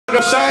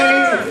of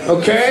signing,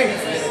 okay?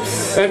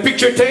 And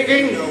picture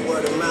taking.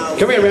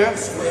 Come here, man.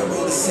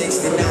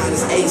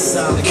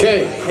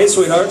 Okay. Hey,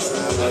 sweetheart.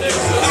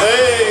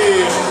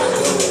 Hey!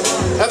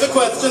 I have a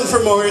question for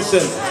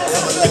Morrison.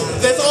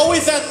 There's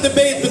always that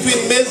debate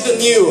between Miz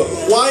and you.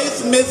 Why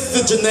is Miz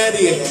the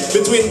Janetty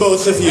between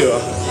both of you?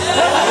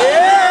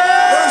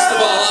 First of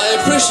all, I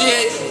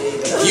appreciate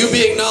you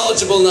being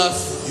knowledgeable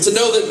enough to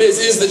know that Miz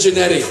is the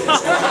Janetty.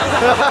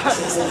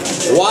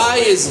 Why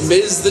is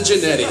Miz the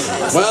Janetty?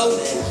 Well,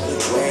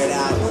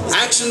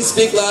 actions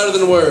speak louder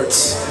than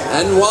words.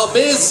 And while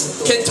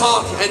Miz can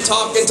talk and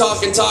talk and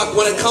talk and talk,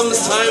 when it comes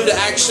time to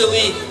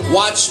actually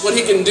watch what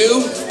he can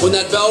do when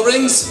that bell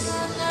rings,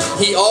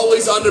 he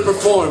always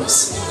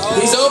underperforms.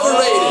 He's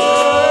overrated.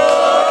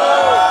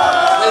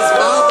 His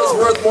mouth is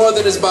worth more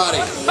than his body.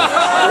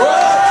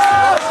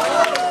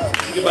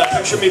 You can buy a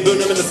picture of me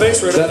booting him in the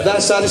face right now.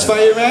 That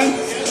satisfy you, man?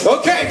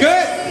 Okay,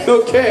 good.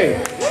 Okay.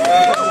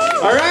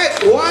 All right,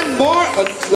 one more.